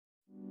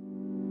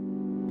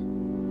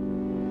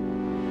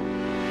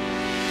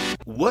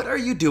What are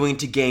you doing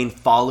to gain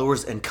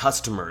followers and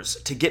customers,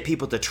 to get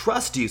people to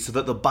trust you so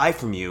that they'll buy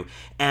from you,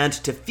 and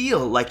to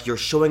feel like you're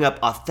showing up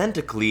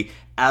authentically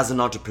as an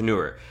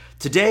entrepreneur?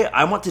 Today,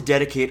 I want to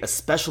dedicate a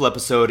special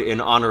episode in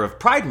honor of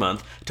Pride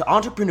Month to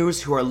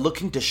entrepreneurs who are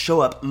looking to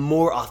show up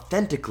more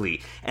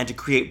authentically and to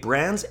create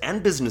brands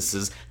and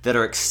businesses that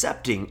are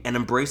accepting and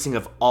embracing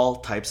of all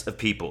types of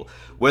people.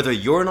 Whether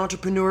you're an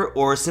entrepreneur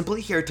or simply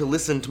here to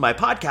listen to my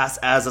podcast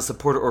as a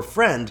supporter or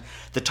friend,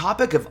 the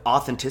topic of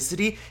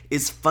authenticity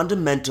is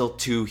fundamental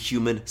to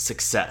human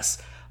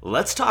success.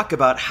 Let's talk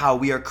about how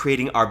we are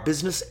creating our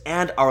business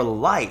and our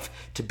life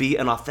to be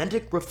an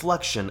authentic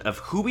reflection of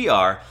who we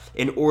are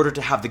in order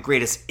to have the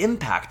greatest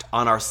impact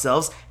on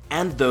ourselves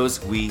and those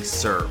we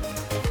serve.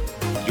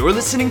 You're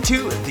listening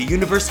to The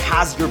Universe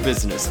Has Your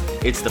Business.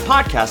 It's the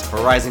podcast for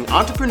rising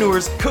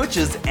entrepreneurs,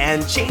 coaches,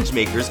 and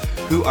changemakers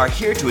who are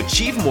here to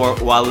achieve more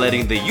while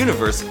letting the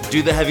universe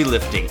do the heavy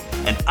lifting.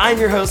 And I'm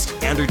your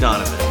host, Andrew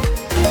Donovan.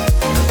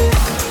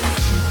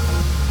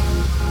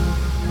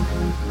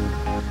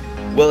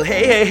 Well,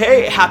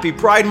 hey, happy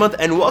Pride Month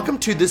and welcome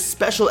to this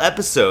special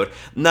episode.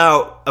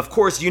 Now, of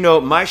course, you know,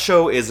 my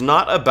show is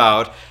not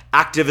about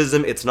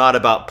activism, it's not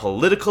about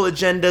political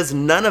agendas,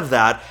 none of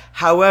that.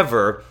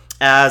 However,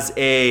 as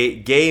a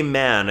gay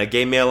man, a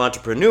gay male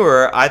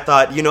entrepreneur, I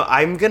thought,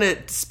 I'm going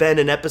to spend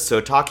an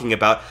episode talking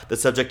about the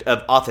subject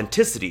of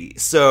authenticity.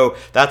 So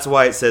that's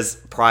why it says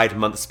Pride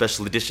Month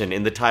Special Edition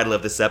in the title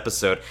of this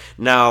episode.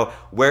 Now,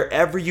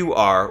 wherever you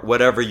are,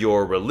 whatever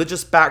your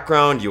religious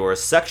background, your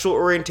sexual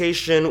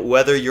orientation,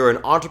 whether you're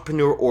an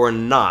entrepreneur or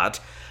not,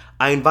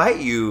 I invite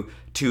you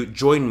to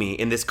join me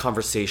in this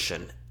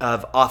conversation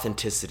of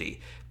authenticity,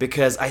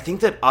 because I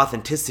think that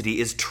authenticity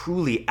is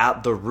truly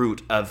at the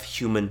root of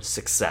human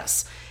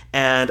success.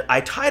 And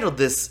I titled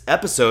this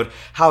episode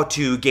how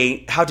to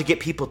get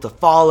people to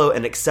follow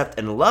and accept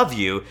and love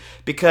you,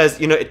 because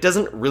it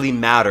doesn't really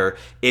matter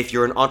if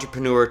you're an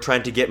entrepreneur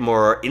trying to get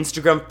more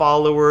Instagram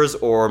followers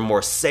or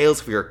more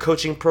sales for your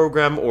coaching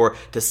program or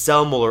to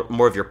sell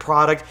more of your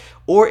product,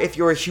 or if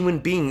you're a human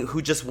being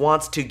who just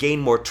wants to gain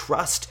more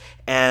trust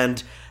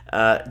and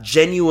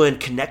genuine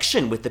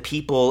connection with the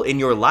people in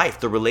your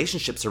life, the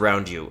relationships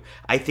around you.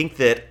 I think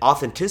that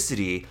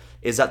authenticity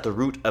is at the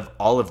root of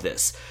all of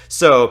this.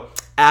 So,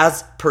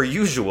 as per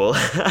usual,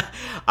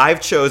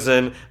 I've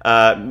chosen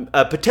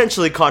a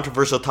potentially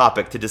controversial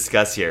topic to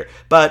discuss here.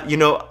 But,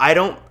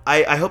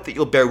 I hope that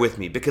you'll bear with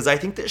me, because I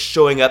think that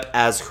showing up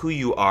as who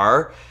you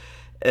are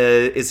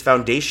is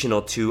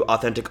foundational to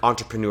authentic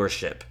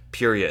entrepreneurship,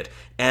 period.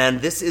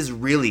 And this is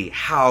really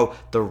how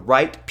the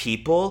right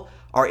people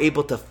are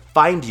able to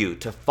find you,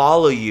 to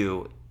follow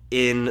you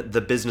in the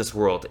business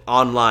world,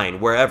 online,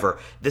 wherever.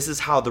 This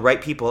is how the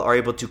right people are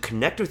able to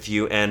connect with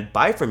you and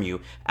buy from you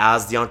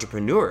as the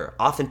entrepreneur.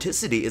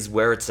 Authenticity is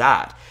where it's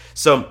at.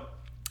 So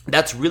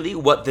that's really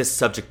what this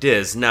subject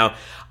is. Now,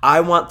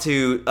 I want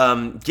to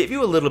give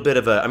you a little bit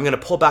of I'm going to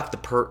pull back the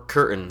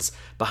curtains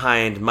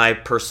behind my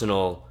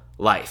personal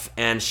life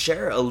and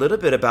share a little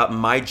bit about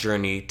my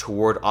journey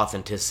toward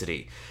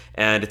authenticity.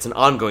 And it's an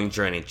ongoing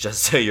journey,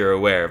 just so you're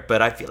aware.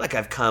 But I feel like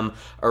I've come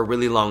a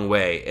really long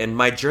way. And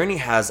my journey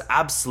has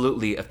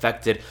absolutely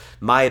affected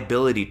my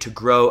ability to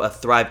grow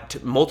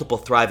multiple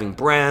thriving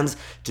brands,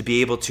 to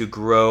be able to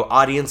grow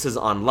audiences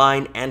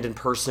online and in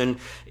person.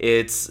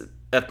 It's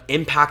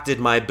impacted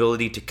my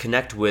ability to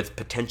connect with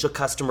potential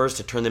customers,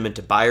 to turn them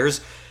into buyers.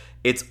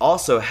 It's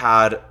also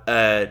had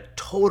a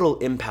total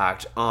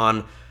impact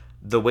on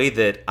the way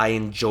that I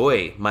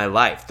enjoy my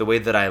life, the way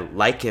that I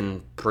like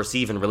and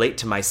perceive and relate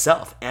to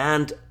myself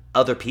and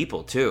other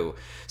people too.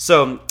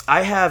 So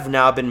I have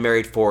now been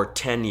married for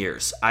 10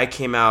 years. I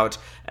came out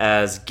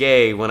as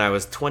gay when I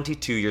was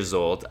 22 years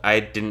old. I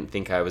didn't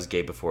think I was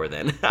gay before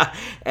then.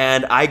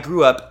 And I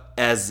grew up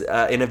as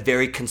in a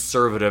very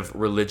conservative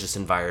religious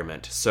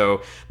environment.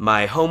 So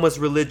my home was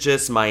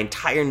religious, my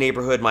entire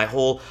neighborhood, my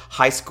whole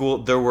high school,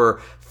 there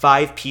were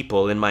 5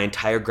 people in my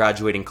entire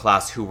graduating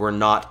class who were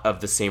not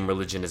of the same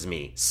religion as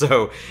me.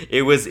 So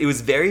it was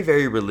very,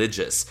 very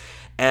religious.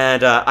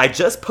 And I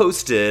just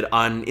posted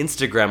on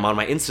Instagram, on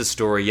my Insta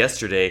story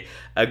yesterday,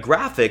 a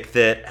graphic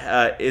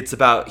that it's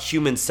about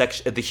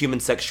the human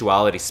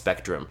sexuality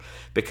spectrum.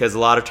 Because a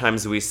lot of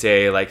times we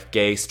say like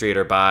gay, straight,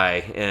 or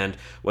bi, and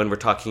when we're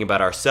talking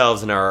about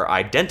ourselves and our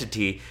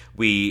identity,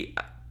 we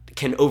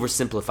can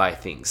oversimplify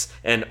things.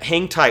 And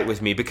hang tight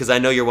with me, because I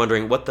know you're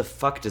wondering, what the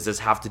fuck does this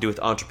have to do with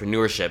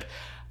entrepreneurship?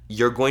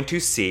 You're going to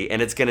see,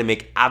 and it's going to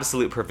make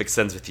absolute perfect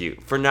sense with you.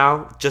 For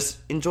now, just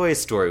enjoy a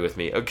story with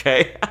me,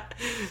 okay?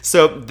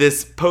 So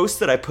this post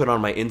that I put on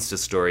my Insta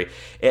story,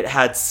 it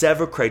had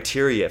several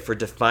criteria for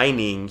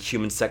defining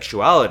human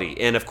sexuality.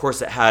 And of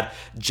course, it had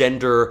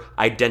gender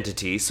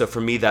identity. So for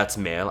me, that's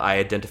male. I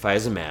identify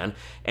as a man.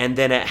 And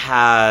then it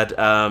had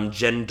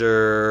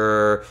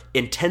gender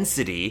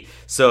intensity.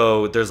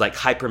 So there's like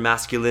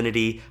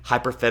hypermasculinity,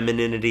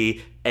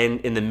 hyperfemininity,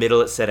 and in the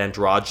middle it said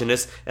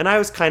androgynous. And I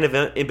was kind of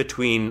in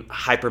between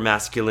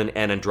hypermasculine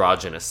and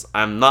androgynous.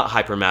 I'm not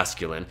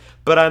hypermasculine,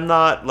 but I'm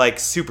not like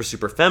super,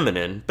 super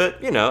feminine. But,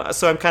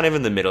 so I'm kind of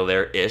in the middle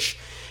there-ish.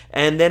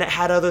 And then it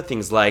had other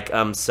things like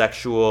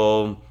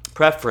sexual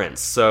preference.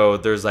 So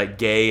there's like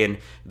gay and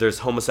there's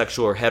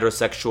homosexual or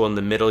heterosexual. In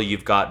the middle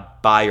you've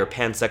got bi or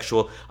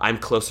pansexual. I'm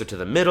closer to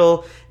the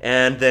middle.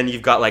 And then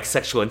you've got like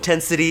sexual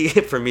intensity.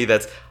 For me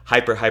that's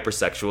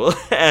hypersexual.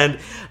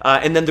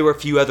 And then there were a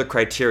few other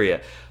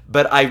criteria.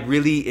 But I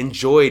really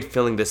enjoyed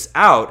filling this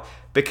out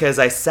because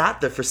I sat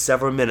there for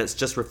several minutes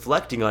just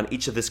reflecting on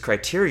each of this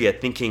criteria,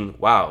 thinking,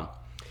 wow,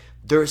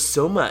 there's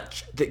so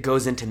much that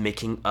goes into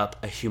making up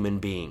a human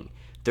being.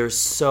 There's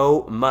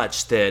so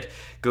much that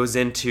goes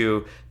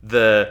into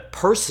the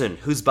person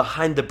who's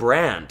behind the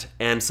brand.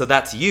 And so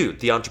that's you,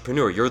 the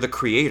entrepreneur. You're the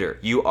creator.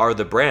 You are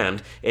the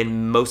brand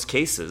in most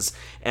cases.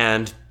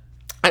 And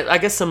I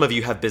guess some of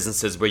you have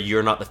businesses where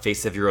you're not the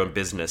face of your own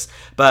business,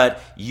 but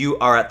you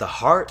are at the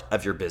heart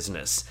of your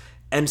business.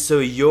 And so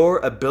your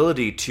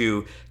ability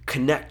to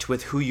connect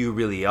with who you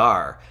really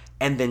are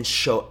and then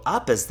show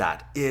up as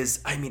that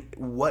is, I mean,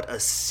 what a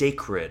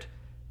sacred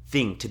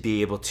thing to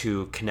be able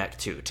to connect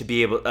to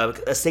be able,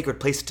 a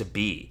sacred place to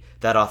be,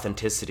 that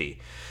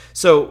authenticity.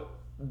 So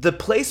the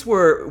place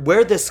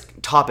where this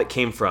topic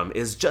came from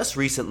is just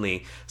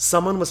recently,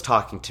 someone was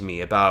talking to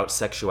me about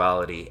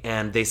sexuality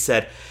and they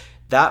said,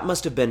 that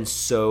must have been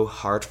so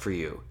hard for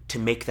you to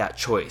make that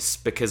choice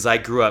because I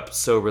grew up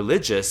so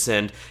religious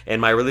and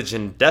my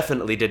religion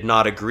definitely did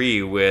not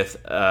agree with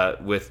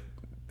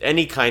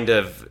any kind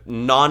of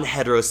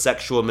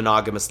non-heterosexual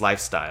monogamous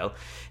lifestyle.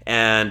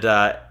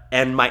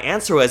 And my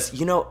answer was,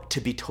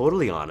 to be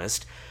totally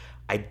honest,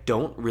 I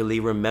don't really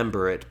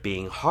remember it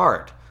being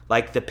hard.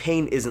 Like the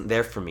pain isn't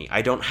there for me.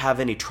 I don't have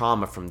any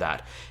trauma from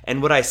that.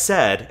 And what I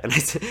said,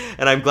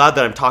 and I'm glad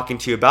that I'm talking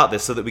to you about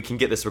this so that we can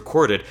get this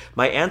recorded,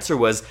 my answer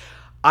was,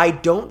 I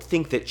don't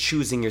think that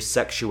choosing your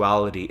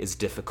sexuality is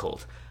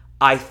difficult.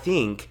 I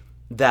think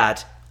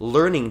that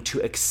learning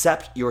to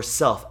accept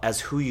yourself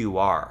as who you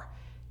are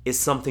is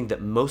something that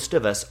most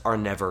of us are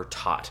never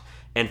taught.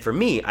 And for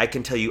me, I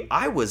can tell you,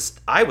 I was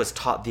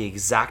taught the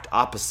exact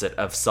opposite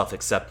of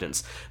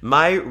self-acceptance.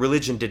 My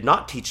religion did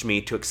not teach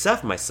me to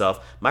accept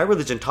myself. My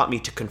religion taught me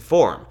to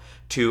conform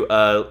to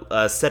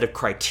a set of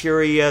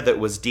criteria that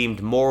was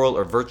deemed moral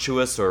or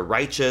virtuous or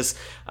righteous.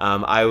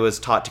 I was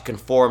taught to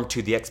conform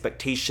to the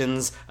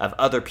expectations of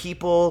other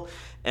people.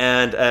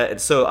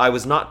 And so I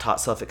was not taught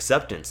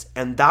self-acceptance.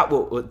 And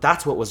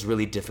that's what was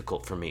really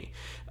difficult for me.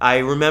 I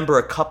remember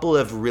a couple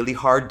of really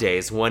hard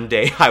days. One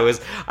day I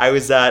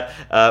was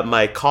at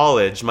my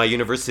college, my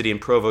university in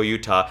Provo,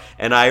 Utah,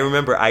 and I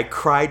remember I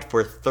cried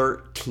for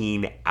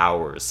 13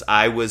 hours.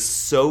 I was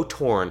so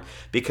torn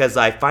because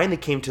I finally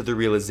came to the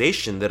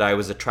realization that I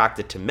was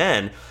attracted to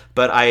men,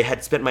 but I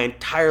had spent my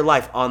entire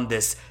life on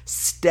this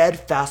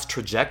steadfast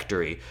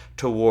trajectory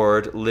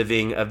toward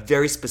living a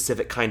very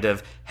specific kind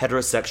of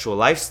heterosexual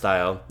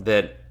lifestyle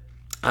that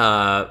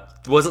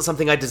wasn't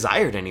something I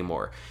desired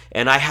anymore.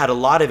 And I had a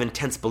lot of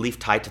intense belief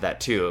tied to that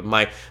too.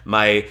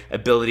 My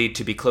ability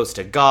to be close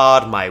to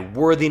God, my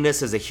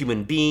worthiness as a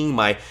human being,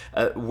 my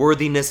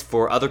worthiness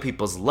for other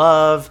people's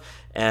love,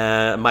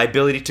 my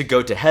ability to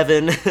go to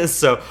heaven.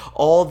 So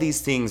all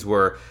these things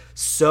were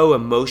so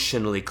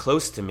emotionally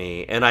close to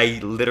me, and I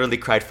literally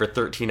cried for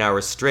 13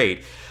 hours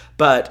straight.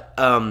 But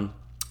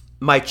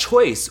my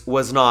choice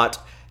was not,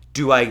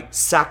 do I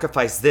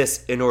sacrifice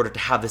this in order to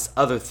have this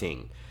other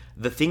thing?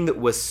 The thing that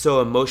was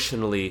so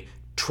emotionally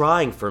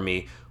trying for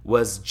me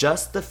was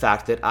just the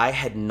fact that I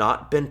had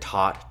not been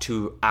taught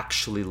to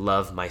actually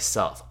love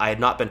myself. I had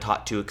not been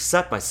taught to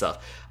accept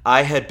myself.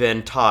 I had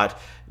been taught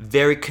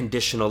very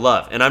conditional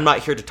love. And I'm not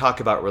here to talk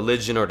about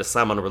religion or to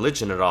slam on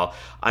religion at all.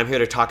 I'm here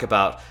to talk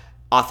about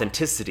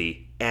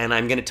authenticity. And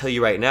I'm going to tell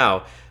you right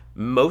now,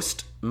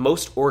 most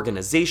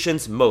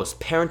organizations, most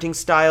parenting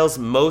styles,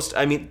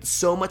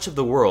 so much of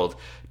the world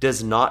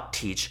does not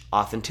teach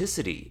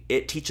authenticity.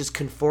 It teaches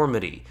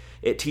conformity.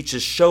 It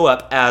teaches show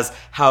up as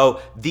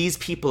how these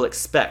people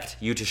expect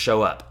you to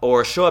show up,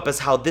 or show up as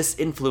how this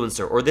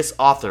influencer or this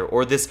author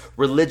or this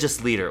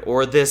religious leader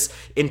or this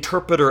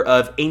interpreter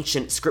of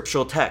ancient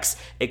scriptural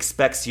texts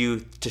expects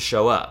you to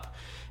show up.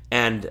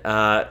 And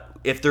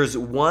if there's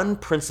one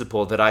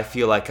principle that I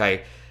feel like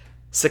I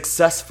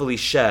successfully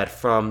shed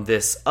from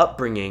this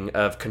upbringing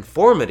of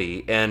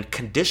conformity and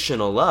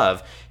conditional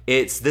love,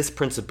 it's this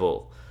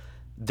principle.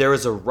 There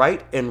is a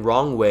right and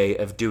wrong way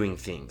of doing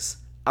things.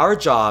 Our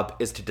job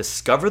is to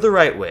discover the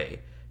right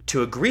way,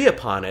 to agree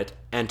upon it,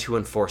 and to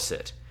enforce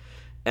it.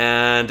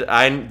 And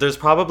there's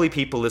probably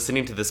people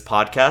listening to this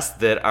podcast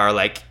that are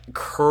like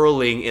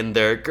cringing in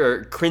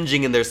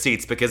their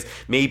seats because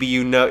maybe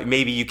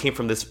you came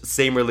from this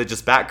same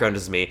religious background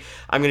as me.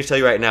 I'm going to tell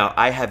you right now,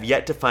 I have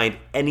yet to find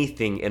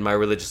anything in my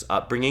religious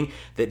upbringing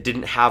that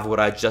didn't have what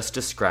I just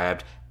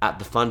described at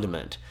the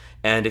fundament.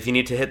 And if you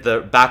need to hit the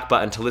back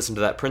button to listen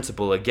to that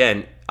principle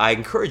again, I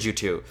encourage you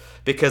to,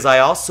 because I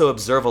also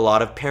observe a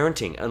lot of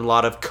parenting and a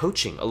lot of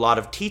coaching, a lot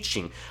of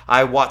teaching.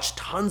 I watch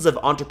tons of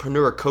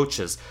entrepreneur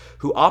coaches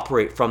who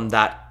operate from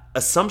that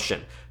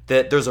assumption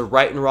that there's a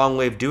right and wrong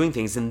way of doing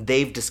things, and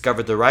they've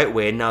discovered the right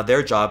way, and now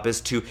their job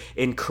is to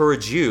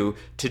encourage you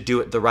to do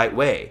it the right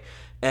way.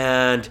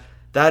 And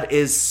That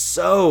is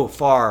so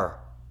far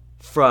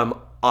from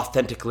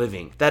authentic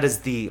living. That is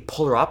the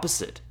polar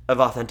opposite of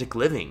authentic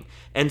living.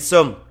 And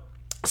so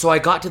I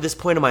got to this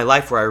point in my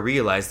life where I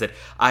realized that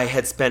I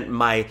had spent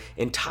my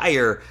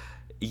entire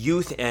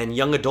youth and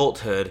young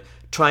adulthood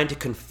trying to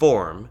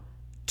conform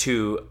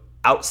to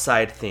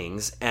outside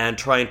things and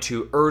trying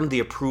to earn the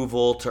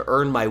approval, to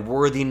earn my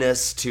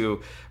worthiness,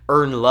 to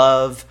earn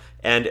love.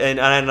 And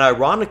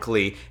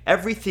ironically,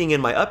 everything in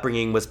my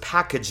upbringing was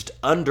packaged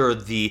under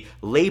the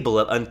label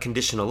of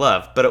unconditional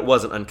love, but it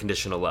wasn't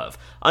unconditional love.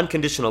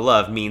 Unconditional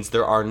love means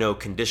there are no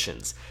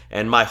conditions.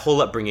 And my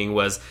whole upbringing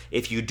was,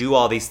 if you do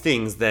all these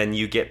things, then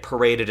you get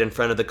paraded in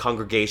front of the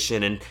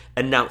congregation and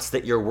announced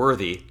that you're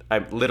worthy.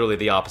 I'm literally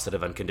the opposite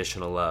of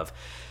unconditional love.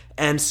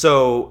 And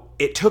so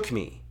it took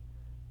me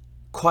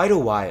quite a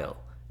while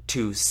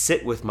to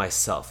sit with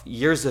myself,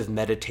 years of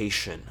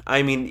meditation.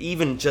 I mean,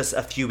 even just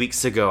a few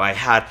weeks ago, I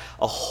had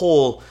a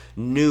whole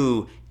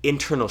new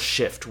internal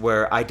shift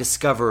where I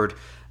discovered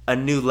a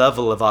new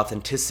level of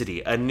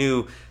authenticity, a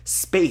new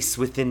space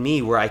within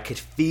me where I could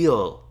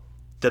feel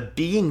the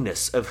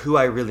beingness of who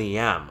I really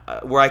am,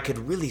 where I could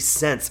really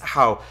sense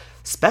how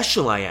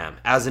special I am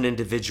as an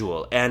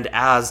individual and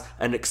as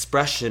an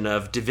expression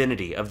of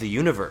divinity, of the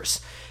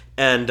universe.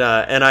 And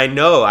I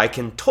know I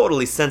can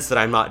totally sense that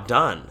I'm not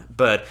done,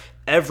 but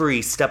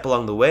every step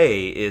along the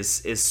way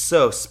is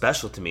so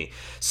special to me.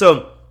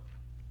 So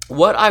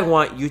what I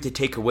want you to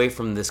take away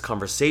from this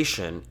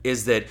conversation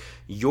is that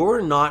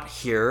you're not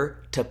here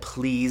to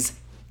please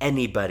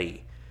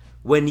anybody.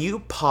 When you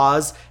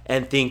pause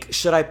and think,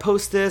 should I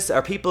post this?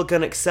 Are people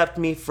going to accept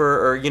me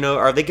or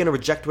are they going to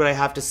reject what I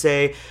have to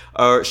say?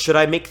 Or should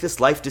I make this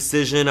life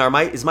decision?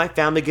 Is my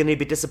family going to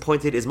be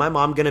disappointed? Is my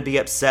mom going to be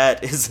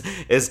upset?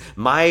 Is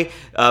my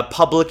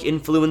public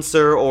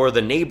influencer or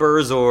the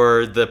neighbors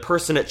or the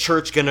person at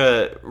church going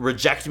to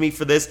reject me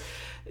for this?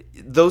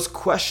 Those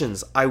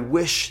questions, I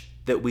wish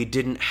that we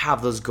didn't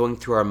have those going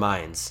through our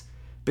minds.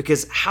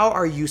 Because how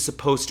are you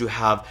supposed to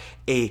have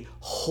a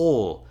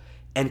whole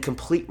and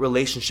complete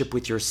relationship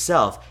with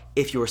yourself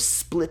if you're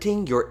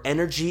splitting your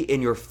energy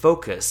and your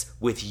focus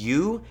with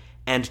you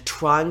and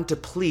trying to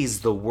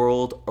please the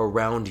world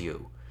around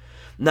you?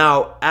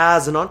 Now,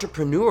 as an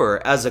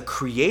entrepreneur, as a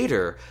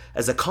creator,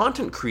 as a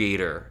content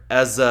creator,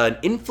 as an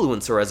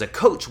influencer, as a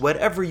coach,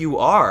 whatever you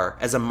are,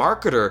 as a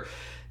marketer,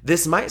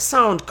 this might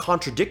sound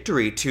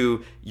contradictory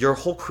to your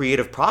whole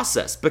creative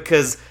process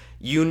because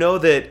you know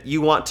that you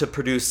want to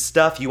produce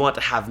stuff, you want to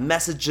have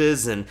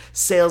messages and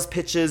sales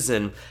pitches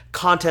and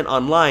content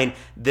online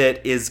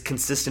that is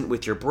consistent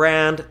with your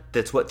brand,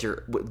 that's what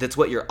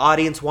your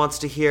audience wants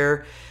to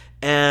hear.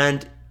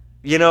 And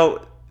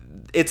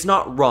it's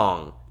not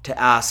wrong to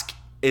ask,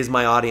 is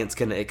my audience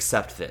going to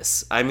accept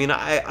this? I mean,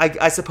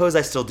 I suppose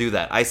I still do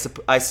that. I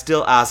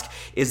still ask,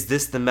 is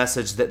this the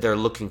message that they're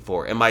looking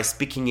for? Am I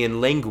speaking in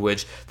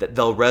language that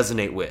they'll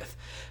resonate with?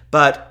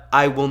 But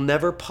I will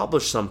never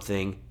publish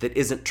something that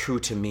isn't true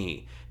to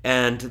me.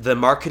 And the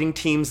marketing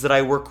teams that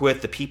I work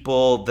with, the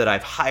people that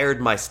I've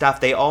hired, my staff,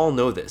 they all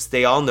know this.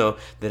 They all know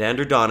that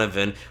Andrew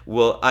Donovan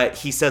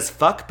he says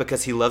fuck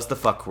because he loves the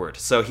fuck word.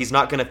 So he's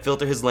not going to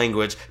filter his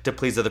language to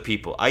please other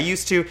people. I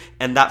used to,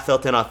 and that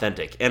felt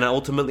inauthentic. And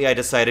ultimately I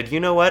decided, you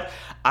know what?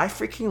 I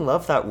freaking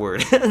love that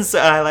word. And so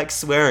I like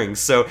swearing.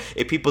 So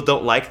if people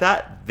don't like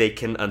that, they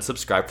can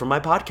unsubscribe from my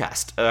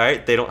podcast. All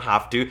right? They don't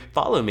have to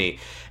follow me.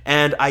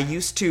 And I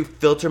used to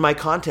filter my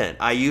content.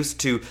 I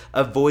used to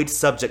avoid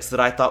subjects that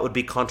I thought would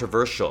be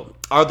controversial.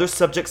 Are there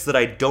subjects that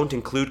I don't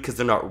include because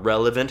they're not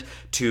relevant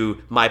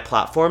to my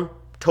platform?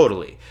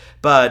 Totally.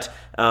 But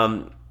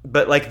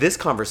like this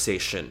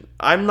conversation,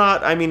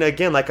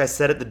 again, like I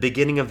said at the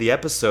beginning of the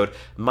episode,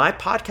 my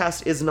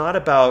podcast is not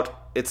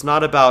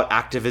about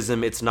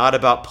activism. It's not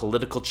about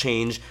political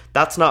change.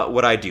 That's not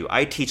what I do.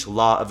 I teach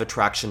law of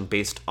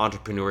attraction-based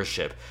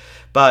entrepreneurship.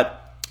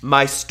 But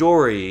my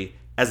story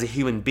as a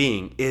human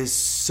being is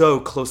so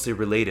closely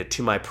related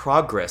to my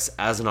progress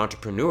as an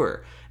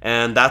entrepreneur.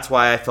 And that's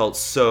why I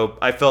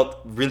felt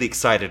really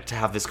excited to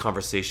have this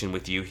conversation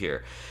with you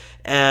here.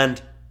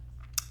 And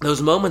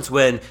those moments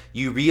when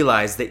you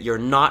realize that you're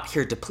not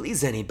here to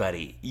please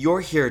anybody,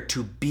 you're here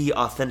to be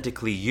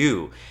authentically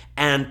you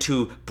and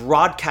to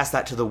broadcast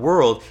that to the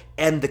world.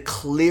 And the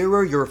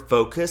clearer your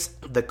focus,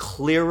 the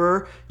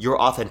clearer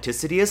your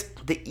authenticity is,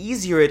 the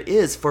easier it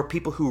is for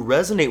people who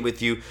resonate with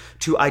you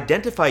to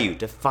identify you,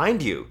 to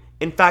find you.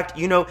 In fact,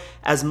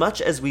 as much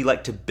as we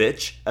like to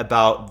bitch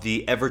about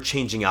the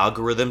ever-changing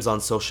algorithms on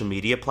social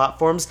media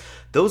platforms,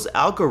 those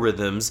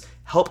algorithms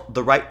help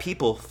the right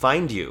people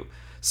find you.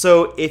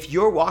 So if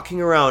you're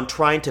walking around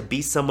trying to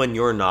be someone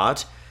you're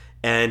not,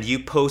 and you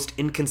post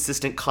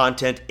inconsistent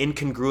content,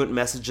 incongruent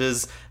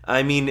messages,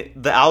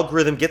 the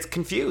algorithm gets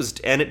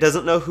confused and it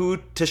doesn't know who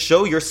to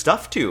show your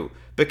stuff to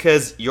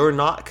because you're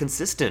not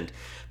consistent.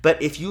 But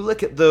if you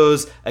look at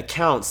those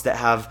accounts that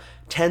have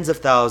tens of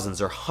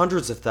thousands or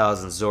hundreds of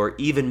thousands or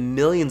even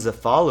millions of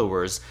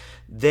followers,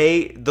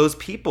 those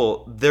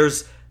people,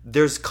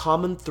 there's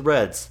common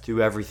threads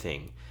through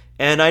everything.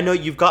 And I know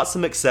you've got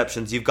some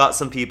exceptions. You've got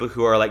some people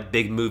who are like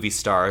big movie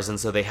stars, and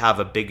so they have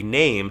a big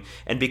name,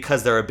 and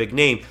because they're a big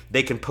name,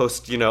 they can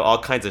post,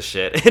 all kinds of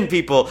shit, and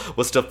people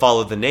will still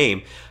follow the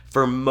name.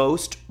 For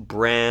most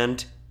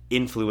brand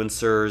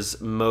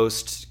influencers,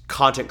 most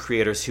content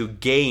creators who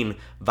gain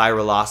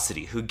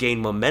virality, who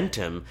gain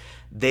momentum,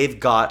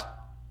 they've got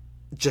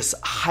just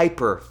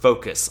hyper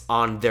focus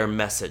on their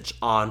message,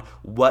 on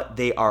what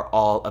they are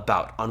all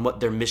about, on what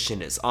their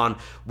mission is, on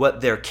what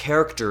their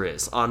character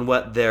is, on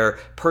what their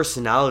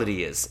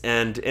personality is.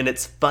 And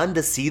it's fun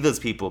to see those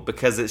people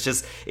because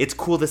it's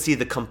cool to see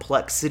the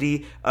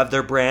complexity of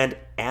their brand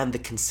and the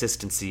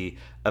consistency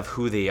of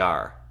who they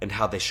are and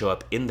how they show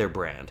up in their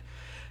brand.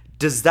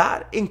 Does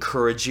that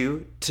encourage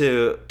you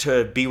to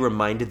be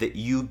reminded that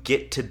you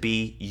get to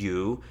be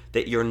you,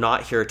 that you're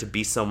not here to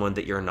be someone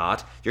that you're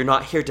not? You're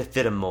not here to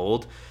fit a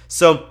mold.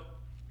 So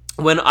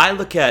when I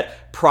look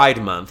at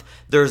Pride Month,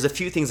 there's a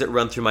few things that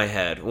run through my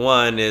head.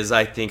 One is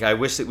I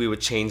wish that we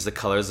would change the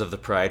colors of the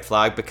Pride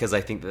flag because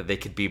I think that they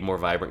could be more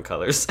vibrant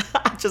colors.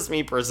 Just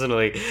me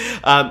personally.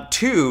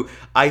 Two,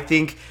 I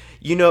think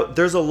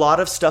there's a lot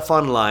of stuff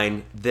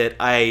online that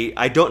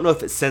I don't know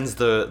if it sends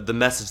the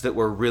message that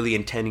we're really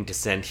intending to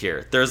send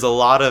here. There's a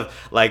lot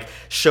of like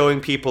showing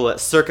people at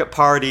circuit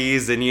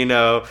parties and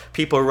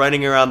people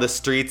running around the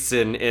streets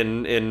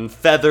in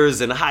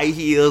feathers and high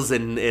heels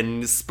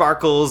and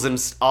sparkles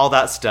and all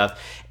that stuff.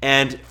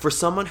 And for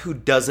someone who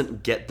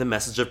doesn't get the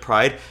message of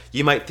Pride,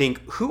 you might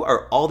think, who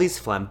are all these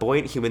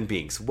flamboyant human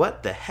beings?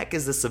 What the heck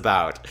is this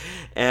about?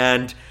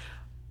 And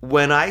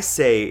when I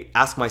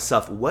ask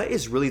myself, what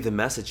is really the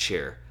message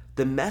here?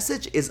 The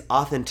message is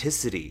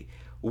authenticity.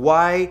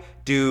 Why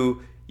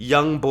do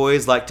young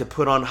boys like to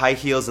put on high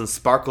heels and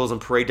sparkles and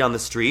parade down the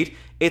street?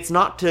 It's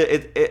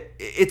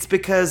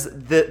because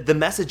the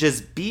message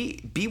is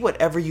be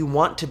whatever you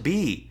want to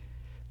be.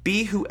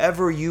 Be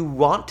whoever you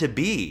want to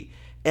be.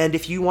 And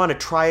if you want to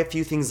try a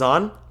few things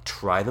on,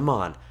 try them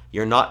on.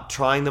 You're not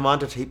trying them on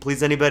to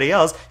please anybody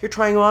else. You're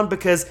trying them on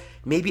because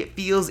maybe it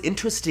feels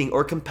interesting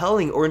or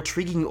compelling or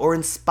intriguing or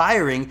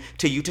inspiring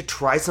to you to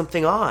try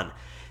something on.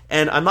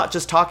 And I'm not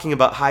just talking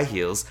about high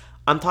heels.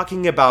 I'm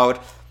talking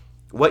about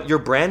what your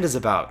brand is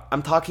about.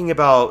 I'm talking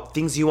about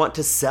things you want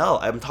to sell.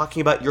 I'm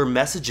talking about your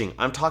messaging.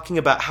 I'm talking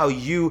about how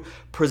you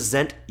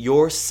present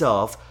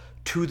yourself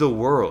to the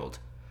world.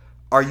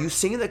 Are you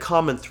seeing the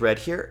common thread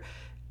here?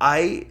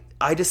 I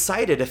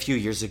decided a few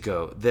years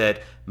ago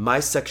that my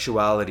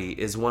sexuality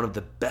is one of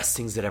the best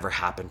things that ever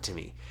happened to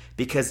me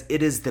because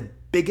it is the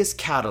biggest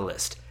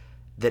catalyst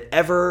that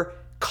ever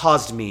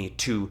caused me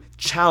to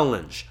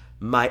challenge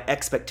my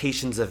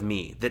expectations of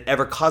me, that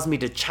ever caused me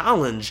to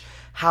challenge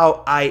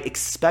how I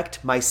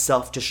expect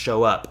myself to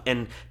show up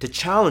and to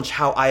challenge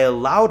how I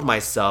allowed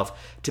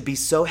myself to be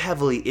so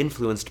heavily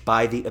influenced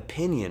by the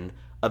opinion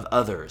of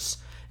others.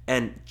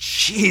 And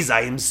geez,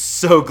 I am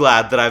so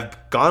glad that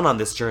I've gone on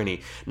this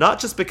journey. Not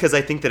just because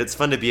I think that it's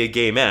fun to be a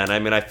gay man. I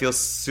mean, I feel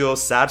so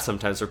sad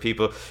sometimes for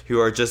people who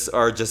are just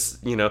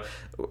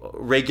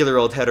regular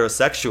old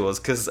heterosexuals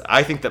because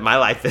I think that my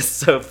life is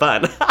so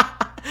fun.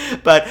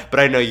 But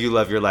I know you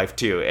love your life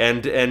too.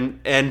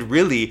 And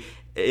really,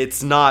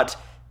 it's not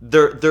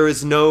there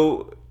is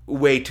no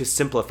way to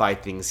simplify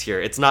things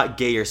here. It's not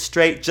gay or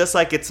straight, just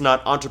like it's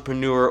not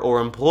entrepreneur or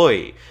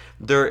employee.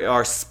 There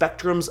are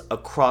spectrums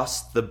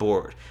across the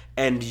board.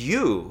 And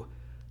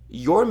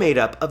you're made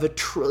up of a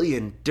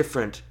trillion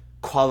different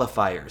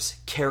qualifiers,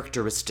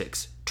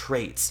 characteristics,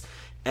 traits.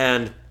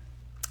 And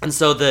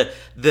so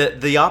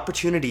the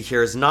opportunity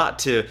here is not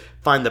to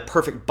find the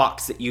perfect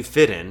box that you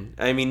fit in.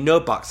 I mean, no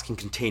box can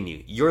contain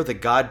you. You're the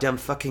goddamn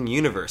fucking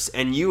universe,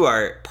 and you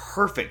are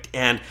perfect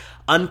and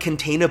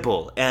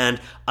uncontainable and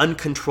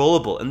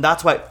uncontrollable. And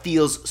that's why it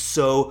feels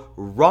so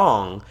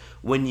wrong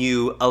when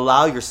you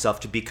allow yourself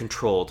to be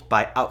controlled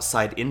by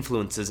outside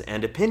influences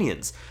and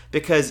opinions.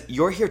 Because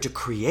you're here to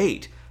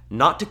create,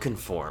 not to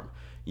conform.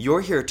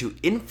 You're here to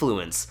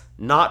influence,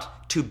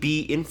 not to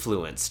be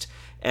influenced.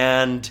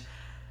 And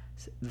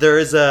there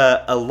is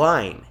a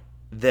line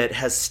that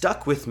has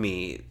stuck with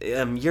me.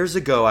 Years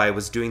ago, I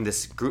was doing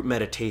this group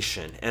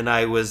meditation, and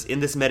in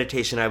this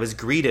meditation, I was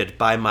greeted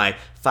by my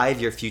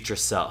 5-year future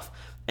self.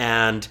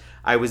 And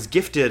I was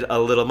gifted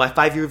my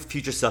 5-year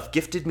future self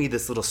gifted me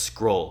this little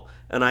scroll,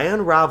 and I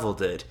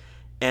unraveled it,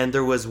 and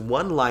there was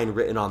one line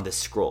written on this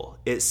scroll.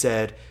 It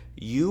said,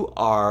 "You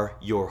are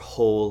your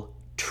whole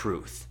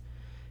truth."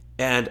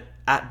 And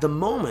at the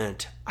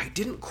moment, I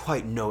didn't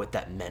quite know what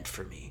that meant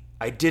for me.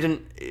 I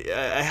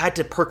had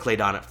to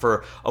percolate on it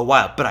for a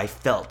while, but I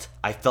felt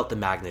the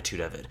magnitude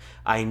of it.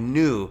 I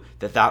knew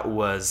that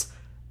was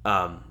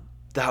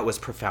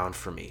profound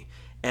for me.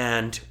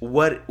 And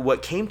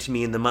what came to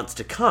me in the months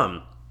to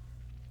come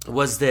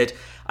was that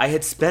I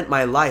had spent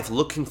my life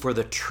looking for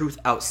the truth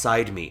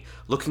outside me,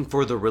 looking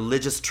for the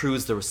religious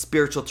truths, the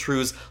spiritual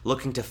truths,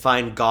 looking to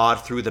find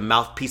God through the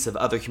mouthpiece of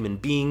other human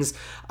beings.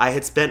 I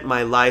had spent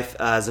my life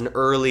as an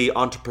early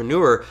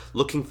entrepreneur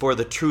looking for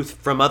the truth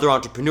from other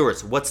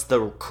entrepreneurs. What's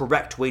the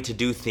correct way to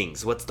do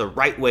things? What's the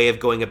right way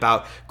of going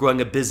about growing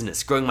a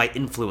business, growing my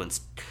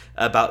influence,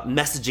 about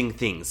messaging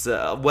things,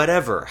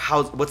 whatever,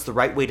 what's the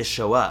right way to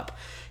show up.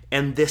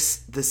 And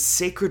this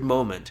sacred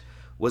moment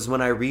was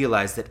when I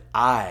realized that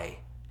I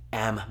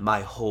am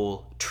my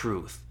whole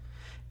truth.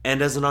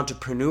 And as an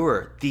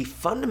entrepreneur, the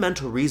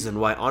fundamental reason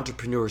why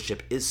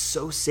entrepreneurship is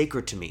so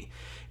sacred to me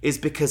is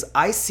because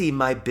I see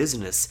my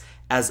business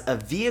as a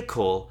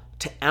vehicle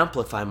to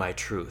amplify my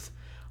truth.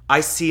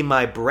 I see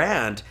my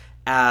brand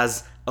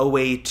as a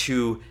way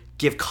to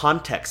give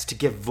context, to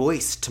give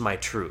voice to my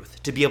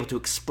truth, to be able to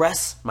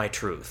express my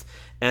truth.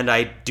 And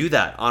I do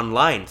that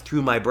online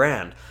through my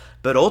brand.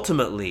 But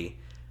ultimately,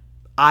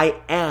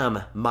 I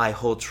am my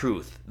whole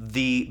truth.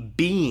 The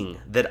being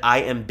that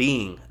I am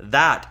being,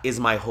 that is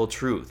my whole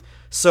truth.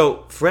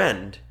 So,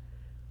 friend,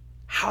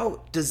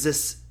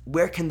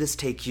 where can this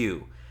take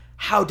you?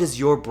 How does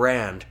your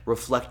brand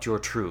reflect your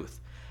truth?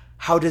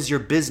 How does your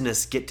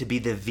business get to be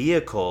the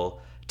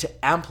vehicle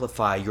to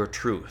amplify your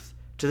truth?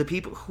 To the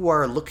people who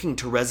are looking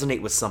to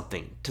resonate with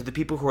something, to the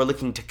people who are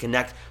looking to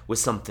connect with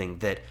something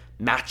that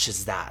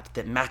matches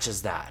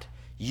that,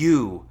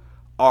 you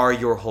are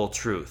your whole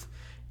truth.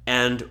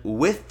 And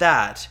with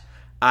that,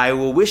 I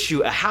will wish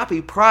you a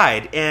happy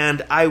Pride,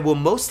 and I will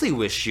mostly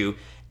wish you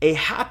a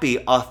happy,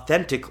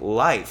 authentic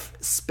life.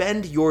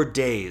 Spend your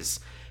days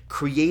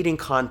creating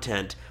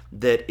content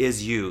that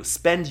is you.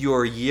 Spend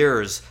your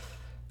years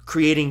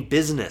creating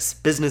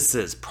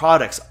businesses,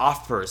 products,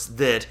 offers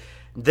that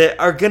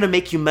are going to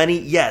make you money,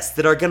 yes,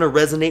 that are going to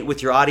resonate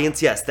with your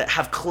audience, yes, that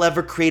have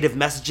clever creative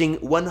messaging,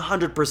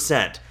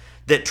 100%.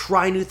 That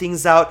try new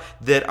things out,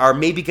 that are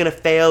maybe going to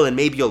fail, and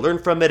maybe you'll learn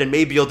from it, and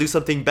maybe you'll do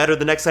something better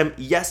the next time.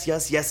 Yes,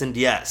 yes, yes, and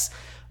yes.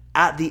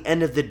 At the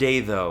end of the day,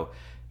 though,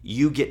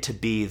 you get to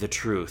be the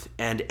truth,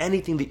 and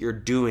anything that you're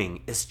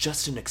doing is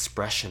just an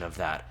expression of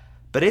that.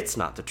 But it's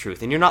not the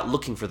truth, and you're not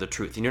looking for the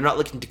truth, and you're not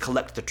looking to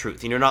collect the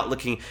truth, and you're not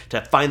looking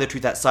to find the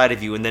truth outside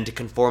of you and then to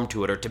conform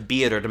to it, or to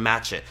be it, or to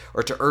match it,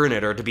 or to earn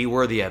it, or to be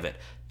worthy of it.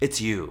 It's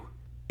you.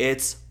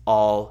 It's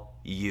all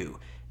you.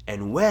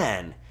 And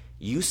when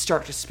you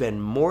start to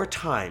spend more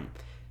time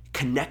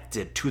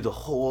connected to the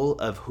whole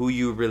of who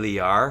you really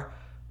are,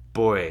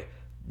 boy,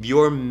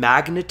 your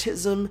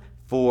magnetism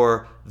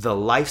for the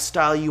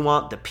lifestyle you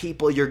want, the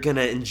people you're going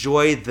to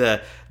enjoy,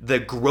 the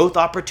growth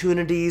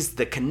opportunities,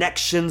 the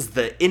connections,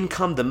 the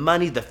income, the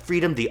money, the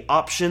freedom, the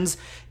options,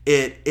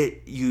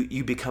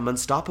 you become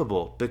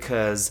unstoppable,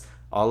 because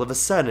all of a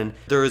sudden,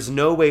 there is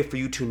no way for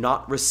you to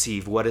not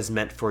receive what is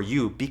meant for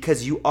you,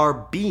 because you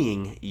are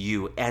being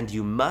you, and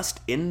you must,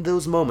 in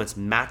those moments,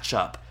 match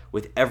up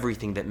with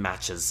everything that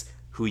matches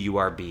who you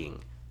are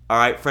being. All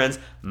right, friends,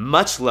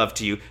 much love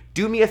to you.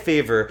 Do me a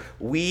favor.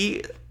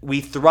 We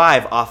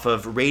thrive off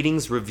of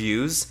ratings,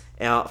 reviews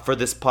for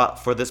this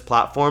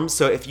platform.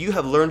 So if you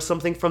have learned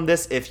something from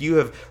this, if you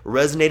have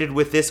resonated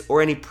with this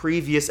or any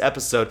previous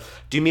episode,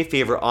 do me a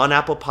favor on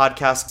Apple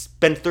Podcasts,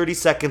 spend 30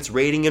 seconds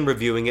rating and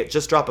reviewing it.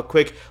 Just drop a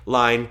quick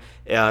line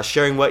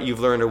sharing what you've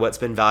learned or what's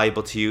been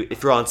valuable to you.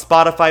 If you're on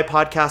Spotify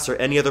podcasts or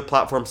any other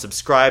platform,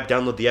 subscribe,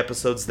 download the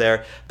episodes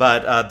there.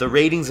 But the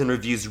ratings and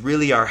reviews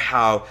really are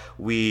how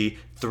we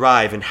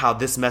thrive and how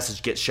this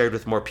message gets shared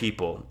with more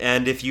people.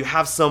 And if you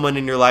have someone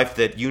in your life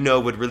that you know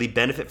would really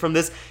benefit from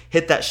this,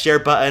 hit that share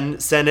button,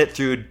 send it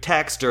through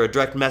text or a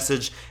direct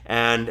message,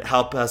 and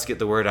help us get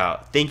the word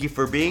out. Thank you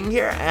for being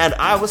here, and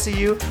I will see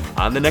you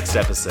on the next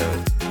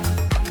episode.